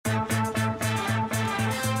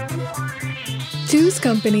Two's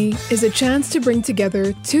Company is a chance to bring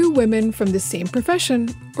together two women from the same profession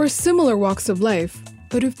or similar walks of life,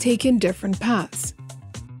 but who've taken different paths.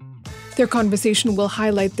 Their conversation will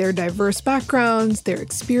highlight their diverse backgrounds, their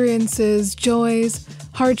experiences, joys,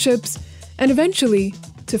 hardships, and eventually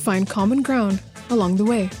to find common ground along the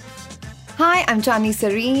way. Hi, I'm Chandni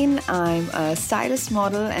Sareen. I'm a stylist,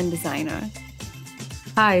 model, and designer.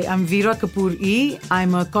 Hi, I'm Veera Kapur E.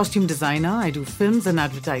 I'm a costume designer. I do films and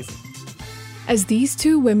advertising. As these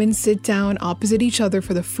two women sit down opposite each other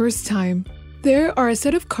for the first time, there are a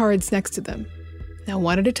set of cards next to them. Now,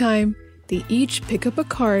 one at a time, they each pick up a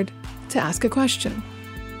card to ask a question.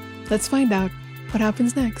 Let's find out what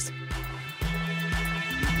happens next.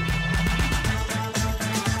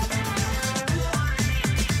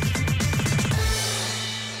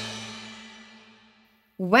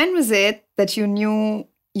 When was it that you knew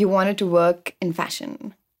you wanted to work in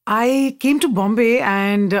fashion? I came to Bombay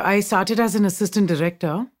and I started as an assistant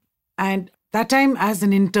director. And that time, as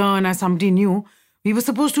an intern, as somebody new, we were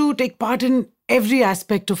supposed to take part in every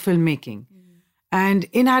aspect of filmmaking. And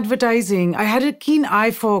in advertising, I had a keen eye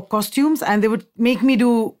for costumes and they would make me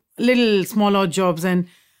do little small odd jobs. And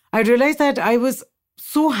I realized that I was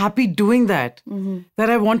so happy doing that, that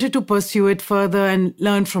I wanted to pursue it further and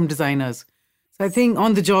learn from designers. So I think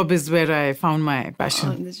on the job is where I found my passion.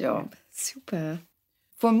 On the job. Super.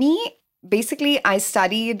 For me, basically, I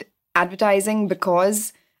studied advertising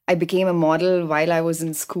because I became a model while I was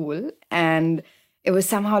in school. And it was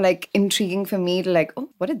somehow like intriguing for me to like, oh,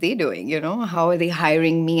 what are they doing? You know, how are they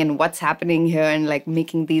hiring me and what's happening here and like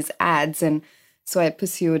making these ads? And so I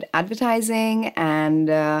pursued advertising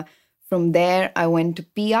and from there I went to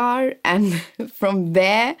PR and from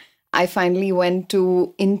there I finally went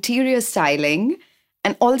to interior styling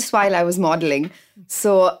and all this while I was modeling.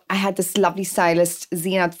 So I had this lovely stylist,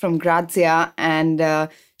 Zeenat from Grazia, and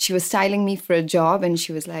she was styling me for a job and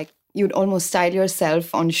she was like, you'd almost style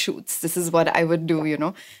yourself on shoots. This is what I would do, you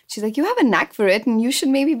know. She's like, you have a knack for it and you should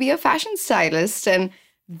maybe be a fashion stylist. And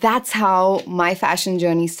that's how my fashion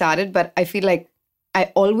journey started. But I feel like I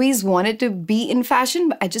always wanted to be in fashion,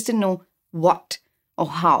 but I just didn't know what or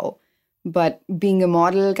how. But being a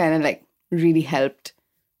model kind of like really helped.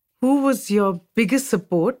 Who was your biggest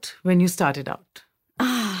support when you started out?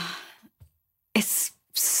 It's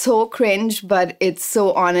so cringe, but it's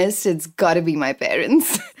so honest. It's got to be my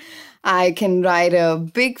parents. I can write a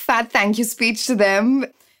big fat thank you speech to them.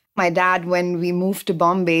 My dad, when we moved to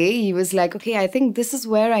Bombay, he was like, okay, I think this is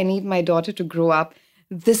where I need my daughter to grow up.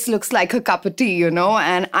 This looks like a cup of tea, you know,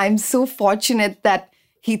 and I'm so fortunate that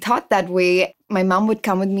he thought that way. My mom would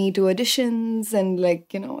come with me to auditions and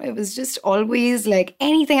like, you know, it was just always like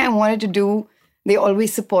anything I wanted to do, they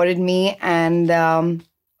always supported me and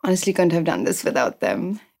honestly couldn't have done this without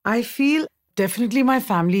them. I feel definitely my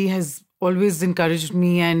family has always encouraged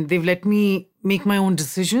me and they've let me make my own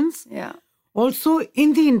decisions. Yeah. Also,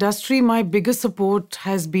 in the industry, my biggest support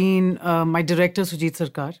has been my director, Sujit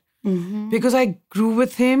Sarkar. Because I grew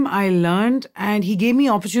with him, I learned, and he gave me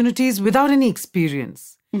opportunities without any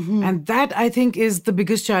experience. And that, I think, is the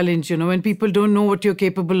biggest challenge, you know, when people don't know what you're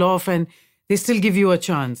capable of and they still give you a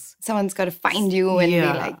chance. Someone's got to find you and be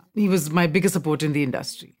like... He was my biggest support in the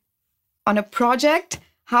industry. On a project,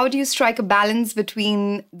 how do you strike a balance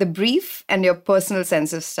between the brief and your personal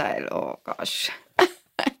sense of style? Oh, gosh.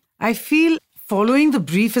 I feel following the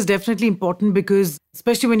brief is definitely important because,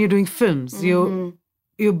 especially when you're doing films, you're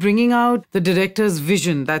bringing out the director's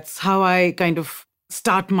vision. That's how I kind of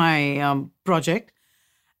start my project.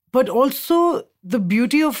 But also, the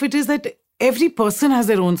beauty of it is that every person has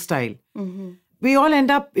their own style. We all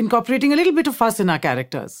end up incorporating a little bit of us in our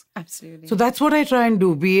characters. Absolutely. So that's what I try and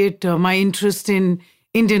do, be it my interest in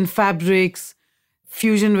Indian fabrics,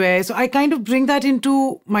 fusion wear. So I kind of bring that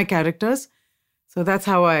into my characters. So that's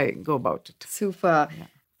how I go about it. Super. Yeah.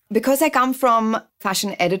 Because I come from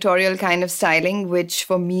fashion editorial kind of styling, which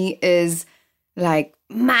for me is like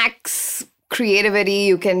max creativity.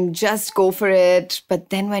 You can just go for it. But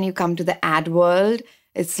then when you come to the ad world,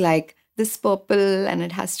 it's like this purple and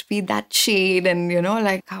it has to be that shade. And, you know,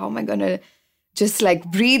 like, how am I going to just like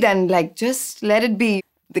breathe and like just let it be?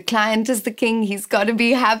 The client is the king. He's got to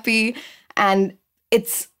be happy. And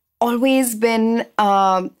it's always been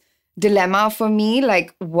a dilemma for me,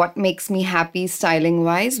 like what makes me happy styling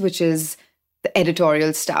wise, which is the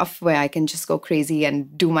editorial stuff where I can just go crazy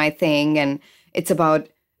and do my thing. And it's about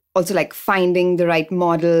also like finding the right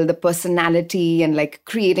model, the personality, and like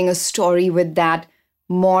creating a story with that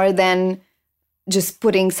more than just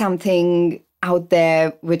putting something out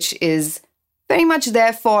there, which is very much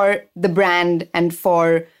there for the brand and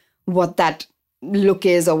for what that look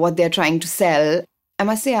is or what they're trying to sell. I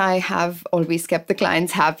must say I have always kept the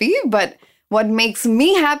clients happy, but what makes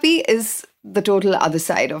me happy is the total other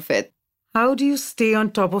side of it. How do you stay on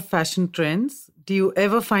top of fashion trends? Do you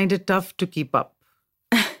ever find it tough to keep up?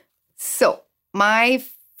 So, my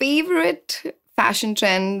favorite fashion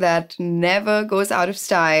trend that never goes out of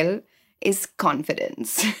style is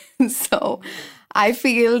confidence. So, I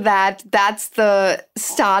feel that that's the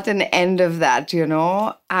start and end of that,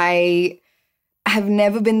 I have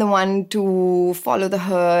never been the one to follow the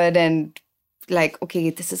herd and like, okay,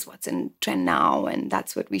 this is what's in trend now and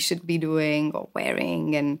that's what we should be doing or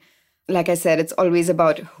wearing. And like I said, it's always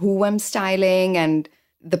about who I'm styling and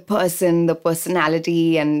the person, the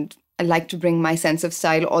personality. And I like to bring my sense of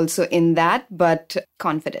style also in that. But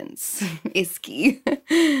confidence is key.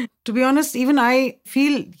 To be honest, even I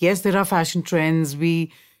feel, yes, there are fashion trends.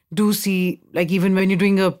 We do see, like even when you're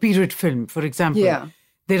doing a period film, for example. Yeah.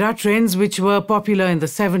 There are trends which were popular in the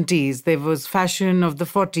 70s. There was fashion of the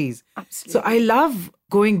 40s. Absolutely. So I love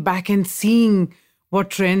going back and seeing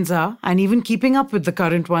what trends are and even keeping up with the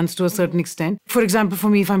current ones to a certain extent. For example, for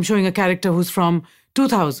me, if I'm showing a character who's from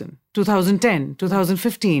 2000, 2010,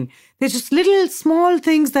 2015, there's just little small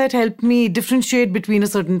things that help me differentiate between a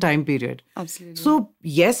certain time period. Absolutely. So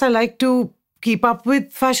yes, I like to keep up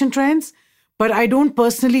with fashion trends, but I don't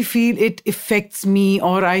personally feel it affects me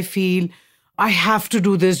or I feel I have to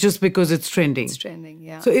do this just because it's trending. It's trending,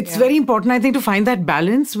 yeah. So it's very important, I think, to find that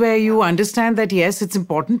balance where you understand that, yes, it's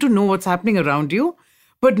important to know what's happening around you,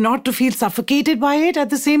 but not to feel suffocated by it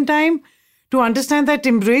at the same time, to understand that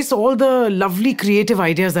embrace all the lovely creative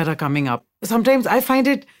ideas that are coming up. Sometimes I find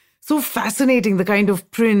it so fascinating, the kind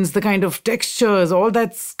of prints, the kind of textures, all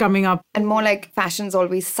that's coming up. And more like fashion's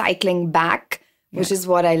always cycling back, which is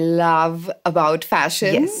what I love about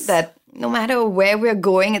fashion. Yes. That no matter where we're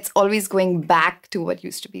going, it's always going back to what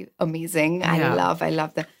used to be amazing. Yeah. I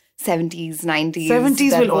love the 70s, 90s.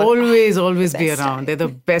 70s will always be best around. time. They're the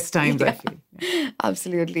best times, I feel.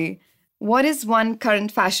 Absolutely. What is one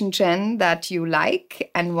current fashion trend that you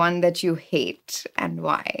like and one that you hate and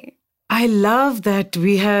why? I love that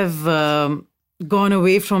we have gone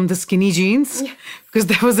away from the skinny jeans because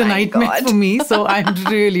that was a nightmare for me. So I'm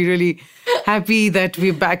really, really happy that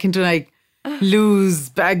we're back into like loose,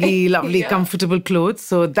 baggy, lovely, comfortable clothes.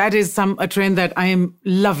 So that is a trend that I am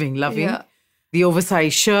loving. Yeah. The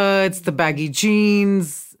oversized shirts, the baggy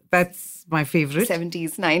jeans, that's my favorite.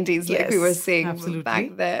 70s, 90s, like we Yes, were saying absolutely.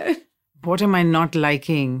 back there. What am I not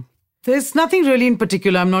liking? There's nothing really in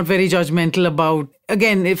particular. I'm not very judgmental about.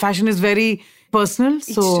 Again, fashion is very personal.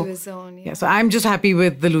 Each So to his own. Yeah. so I'm just happy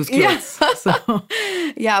with the loose clothes. So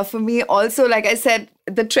Yeah, for me also, like I said,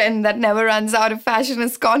 the trend that never runs out of fashion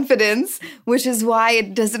is confidence, which is why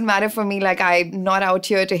it doesn't matter for me. Like I'm not out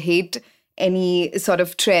here to hate any sort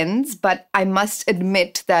of trends, but I must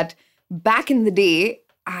admit that back in the day,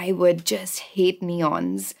 I would just hate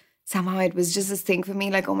neons. Somehow it was just this thing for me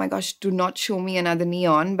like, oh my gosh, do not show me another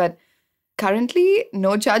neon. But currently,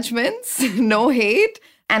 no judgments, no hate.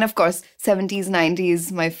 And of course, 70s, 90s,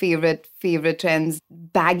 my favorite trends,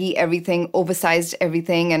 baggy everything, oversized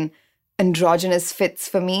everything, and androgynous fits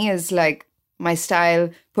for me is like my style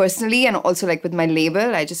personally. And also like with my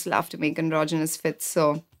label, I just love to make androgynous fits.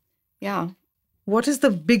 So yeah. what is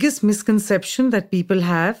the biggest misconception that people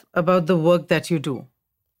have about the work that you do?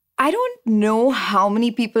 I don't know how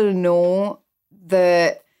many people know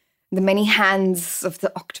the many hands of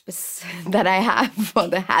the octopus that I have or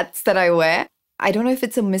the hats that I wear. I don't know if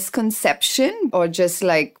it's a misconception or just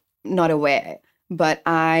like not aware. But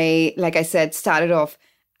I, like I said, started off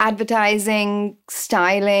advertising,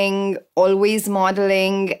 styling, always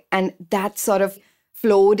modeling, and that sort of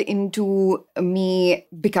flowed into me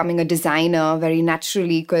becoming a designer very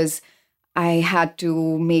naturally because I had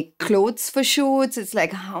to make clothes for shoots. It's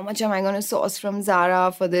like, how much am I going to source from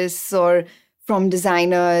Zara for this or from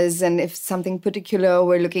designers? And if something particular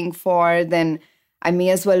we're looking for, then I may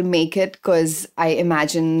as well make it because I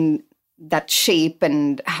imagine that shape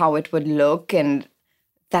and how it would look. And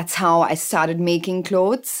that's how I started making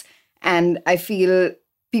clothes. And I feel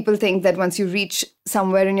people think that once you reach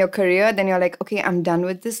somewhere in your career, then you're like, okay, I'm done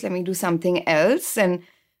with this. Let me do something else. And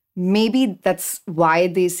maybe that's why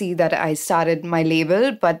they see that I started my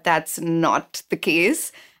label, but that's not the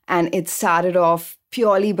case. And it started off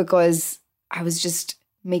purely because I was just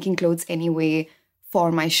making clothes anyway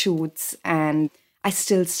for my shoots. And I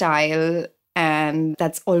still style. And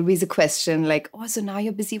that's always a question like, oh, so now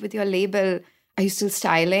you're busy with your label. Are you still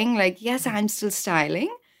styling? Like, yes, I'm still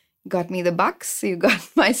styling. Got me the bucks. You got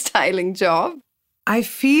my styling job. I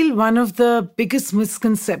feel one of the biggest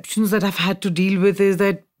misconceptions that I've had to deal with is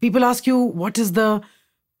that people ask you, what is the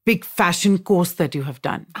big fashion course that you have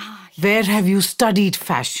done? Where have you studied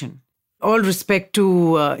fashion? All respect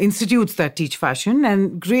to institutes that teach fashion,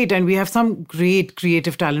 and great. And we have some great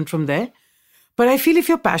creative talent from there. But I feel if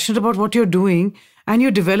you're passionate about what you're doing and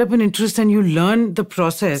you develop an interest and you learn the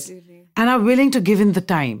process and are willing to give in the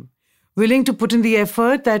time, willing to put in the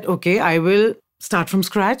effort that, okay, I will start from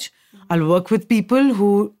scratch. I'll work with people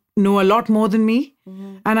who know a lot more than me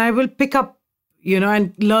and I will pick up,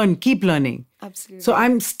 and learn, keep learning. Absolutely. So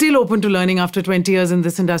I'm still open to learning after 20 years in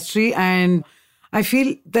this industry. And I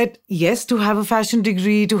feel that, yes, to have a fashion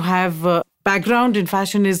degree, to have a background in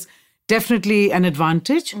fashion is definitely an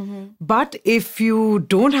advantage. But if you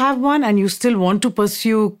don't have one and you still want to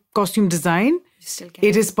pursue costume design,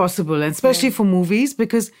 it is possible. And especially for movies,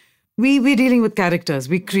 because we're dealing with characters.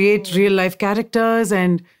 We create real life characters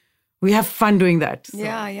and we have fun doing that. So.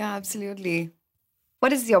 Yeah, absolutely.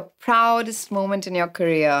 What is your proudest moment in your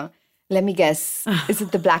career? Let me guess. Is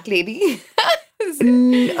it the Black Lady?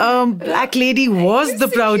 Black Lady was the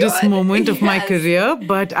proudest moment of my career,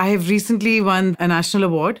 but I have recently won a national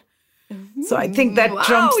award. So I think that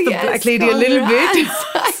trumps the Black Lady a little bit.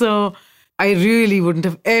 So I really wouldn't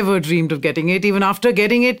have ever dreamed of getting it. Even after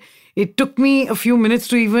getting it, it took me a few minutes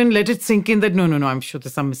to even let it sink in that, no, I'm sure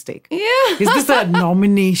there's some mistake. Yeah. Is this a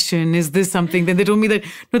nomination? Is this something? Then they told me that,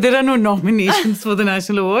 no, there are no nominations for the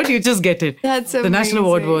national award. You just get it. That's amazing. The national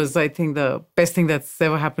award was, I think, the best thing that's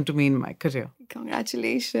ever happened to me in my career.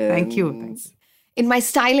 Congratulations. Thank you. Thanks. In my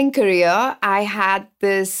styling career, I had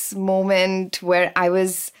this moment where I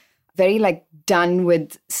was very done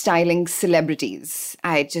with styling celebrities.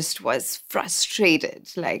 I just was frustrated.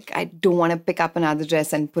 I don't want to pick up another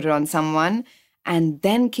dress and put it on someone. And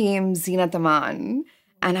then came Zeenat Aman,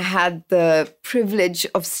 and I had the privilege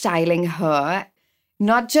of styling her.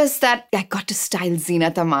 Not just that I got to style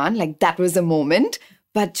Zeenat Aman, that was a moment,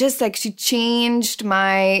 but just she changed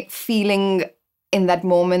my feeling in that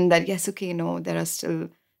moment that, yes, okay, no, there are still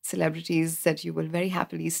celebrities that you will very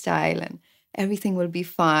happily style and everything will be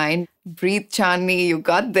fine. Breathe, Chandni, you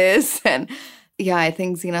got this. And yeah, I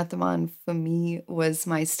think Zeenat Aman for me was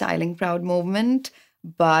my styling proud moment.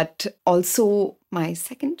 But also my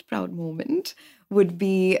second proud moment would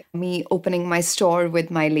be me opening my store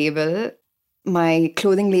with my label. My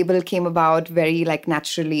clothing label came about very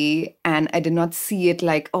naturally, and I did not see it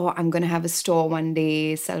I'm going to have a store one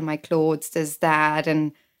day, sell my clothes, this, that,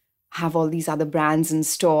 and have all these other brands in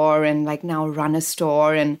store and now run a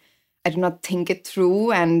store. And I did not think it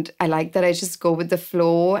through, and I like that I just go with the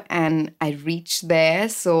flow and I reach there.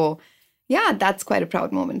 So yeah, that's quite a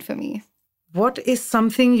proud moment for me. What is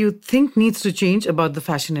something you think needs to change about the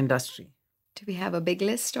fashion industry? Do we have a big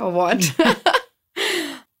list or what?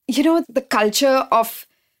 The culture of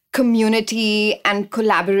community and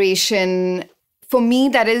collaboration, for me,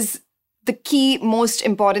 that is the key, most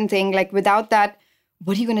important thing. Without that,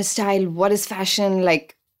 what are you going to style? What is fashion?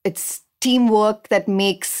 It's teamwork that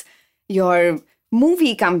makes your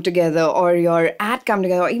movie come together or your ad come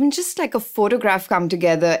together, or even just a photograph come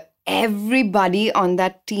together. Everybody on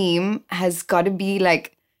that team has got to be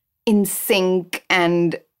in sync.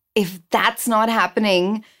 And if that's not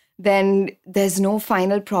happening, then there's no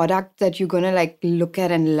final product that you're going to look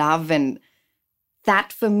at and love. And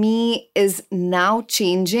that for me is now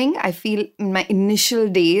changing. I feel in my initial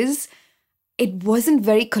days, it wasn't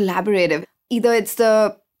very collaborative. Either it's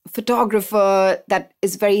the photographer that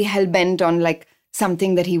is very hell-bent on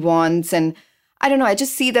something that he wants. And I don't know, I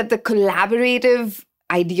just see that the collaborative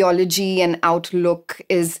ideology and outlook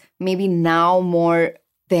is maybe now more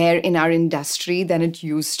there in our industry than it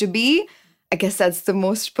used to be. I guess that's the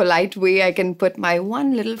most polite way I can put my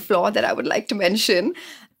one little flaw that I would like to mention.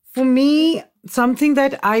 For me, something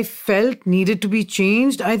that I felt needed to be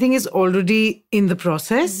changed, I think is already in the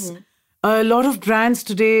process. A lot of brands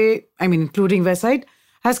today, including Westside,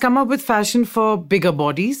 has come up with fashion for bigger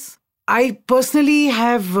bodies. I personally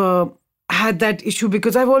have had that issue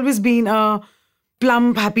because I've always been a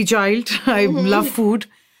plump, happy child. I love food.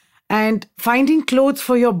 And finding clothes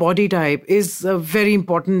for your body type is very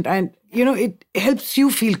important. And, it helps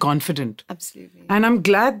you feel confident. Absolutely. And I'm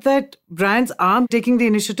glad that brands are taking the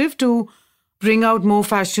initiative to bring out more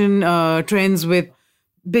fashion trends with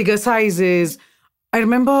bigger sizes. I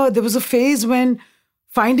remember there was a phase when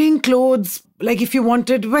finding clothes, if you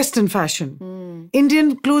wanted Western fashion.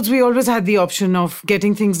 Indian clothes, we always had the option of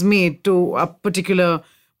getting things made to a particular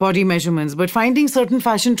body measurements. But finding certain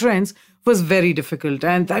fashion trends was very difficult.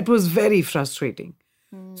 And that was very frustrating.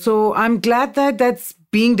 So I'm glad that that's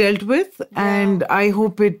being dealt with. And I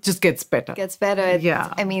hope it just gets better.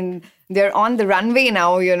 Yeah. They're on the runway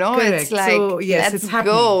now, Correct. It's So, yes, let's it's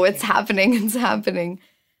happening. go. It's happening.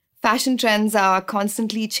 Fashion trends are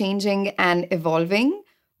constantly changing and evolving.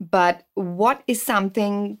 But what is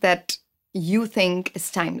something that you think is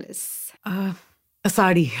timeless? A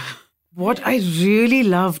sari. What I really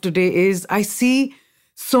love today is I see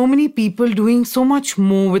so many people doing so much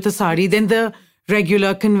more with a sari than the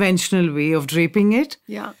regular conventional way of draping it.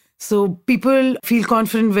 Yeah. So people feel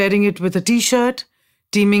confident wearing it with a t-shirt,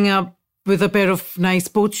 teaming up with a pair of nice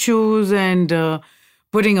sports shoes and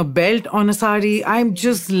putting a belt on a sari. I'm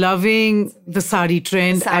just loving the sari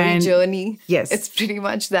trend. Sari journey. Yes. It's pretty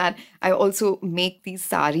much that. I also make these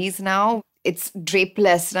saris now. It's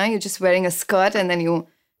drapeless, now. You're just wearing a skirt and then you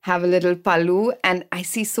have a little pallu. And I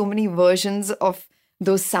see so many versions of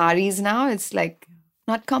those saris now. It's like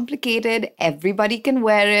not complicated. Everybody can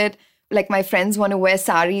wear it. Like my friends want to wear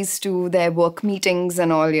saris to their work meetings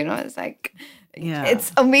and all, It's like,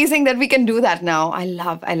 It's amazing that we can do that now. I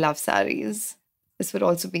love saris. This would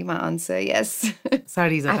also be my answer. Yes.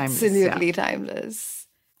 Saris are timeless. Absolutely timeless.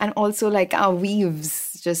 And also like our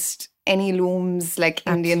weaves, just any looms, like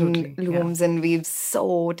Indian looms and weaves,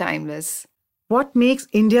 so timeless. What makes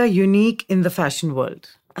India unique in the fashion world?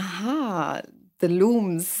 The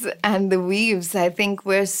looms and the weaves. I think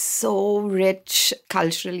we're so rich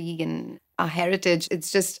culturally in our heritage.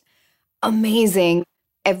 It's just amazing.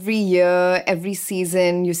 Every year, every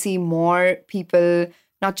season, you see more people,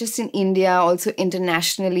 not just in India, also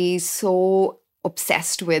internationally, so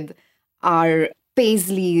obsessed with our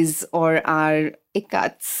paisleys or our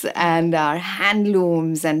ikats and our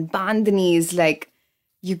handlooms and bandhanis. Like,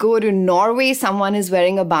 you go to Norway, someone is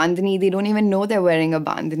wearing a bandhani. They don't even know they're wearing a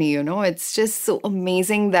bandhani, It's just so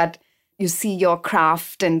amazing that you see your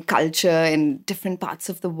craft and culture in different parts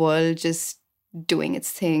of the world just doing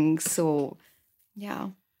its thing. So, yeah.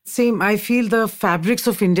 Same. I feel the fabrics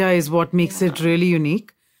of India is what makes it really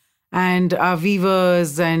unique. And our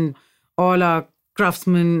weavers and all our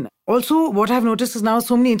craftsmen. Also, what I've noticed is now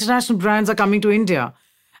so many international brands are coming to India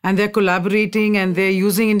and they're collaborating and they're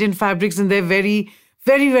using Indian fabrics and they're very,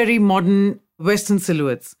 very, very modern Western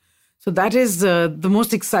silhouettes. So that is the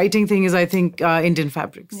most exciting thing is, I think, Indian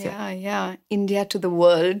fabrics. Yeah. India to the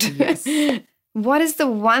world. Yes. What is the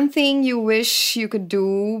one thing you wish you could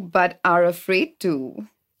do but are afraid to?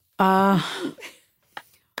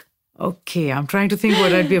 Okay, I'm trying to think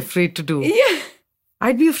what I'd be afraid to do. Yeah.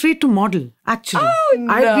 I'd be afraid to model, actually. Oh,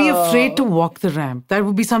 no. I'd be afraid to walk the ramp. That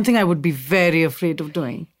would be something I would be very afraid of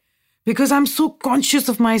doing. Because I'm so conscious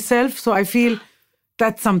of myself. So I feel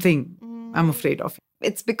that's something I'm afraid of.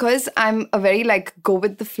 It's because I'm a very go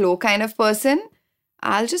with the flow kind of person.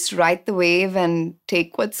 I'll just ride the wave and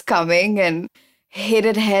take what's coming and hit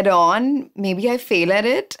it head on. Maybe I fail at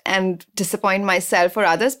it and disappoint myself or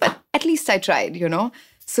others, but at least I tried,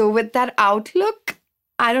 So with that outlook,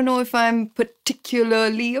 I don't know if I'm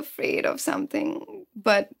particularly afraid of something,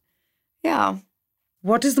 but yeah.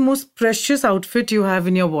 What is the most precious outfit you have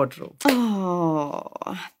in your wardrobe? Oh,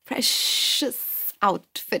 precious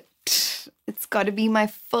outfit. It's got to be my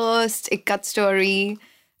first ikat story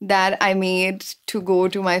that I made to go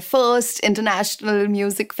to my first international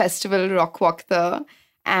music festival, Rock Wakta.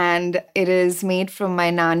 And it is made from my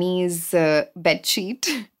nani's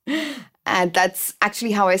bedsheet. And that's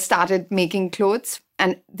actually how I started making clothes.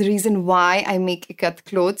 And the reason why I make ikat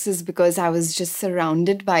clothes is because I was just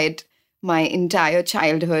surrounded by it my entire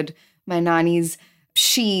childhood. My nani's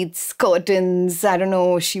sheets, curtains, I don't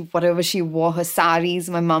know, whatever she wore, her saris,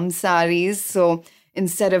 my mom's saris. So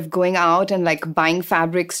instead of going out and buying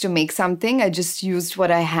fabrics to make something, I just used what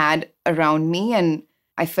I had around me. And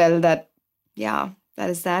I felt that, that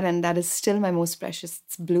is that. And that is still my most precious.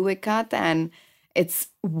 It's blue ikat and it's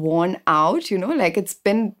worn out, it's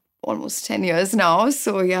been almost 10 years now.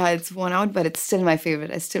 So it's worn out, but it's still my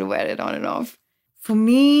favorite. I still wear it on and off. For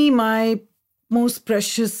me, my most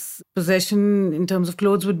precious possession in terms of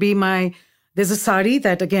clothes would be there's a sari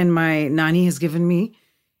that, again, my nani has given me.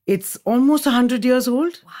 It's almost 100 years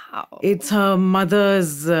old. Wow. It's her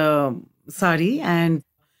mother's sari and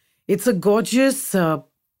it's a gorgeous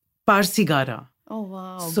Parsi gara. Oh,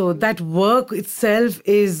 wow. So that work itself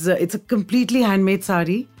it's a completely handmade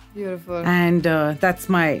sari. Beautiful. And that's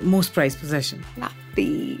my most prized possession.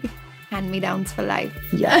 Lovely. Hand-me-downs for life.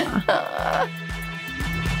 Yeah.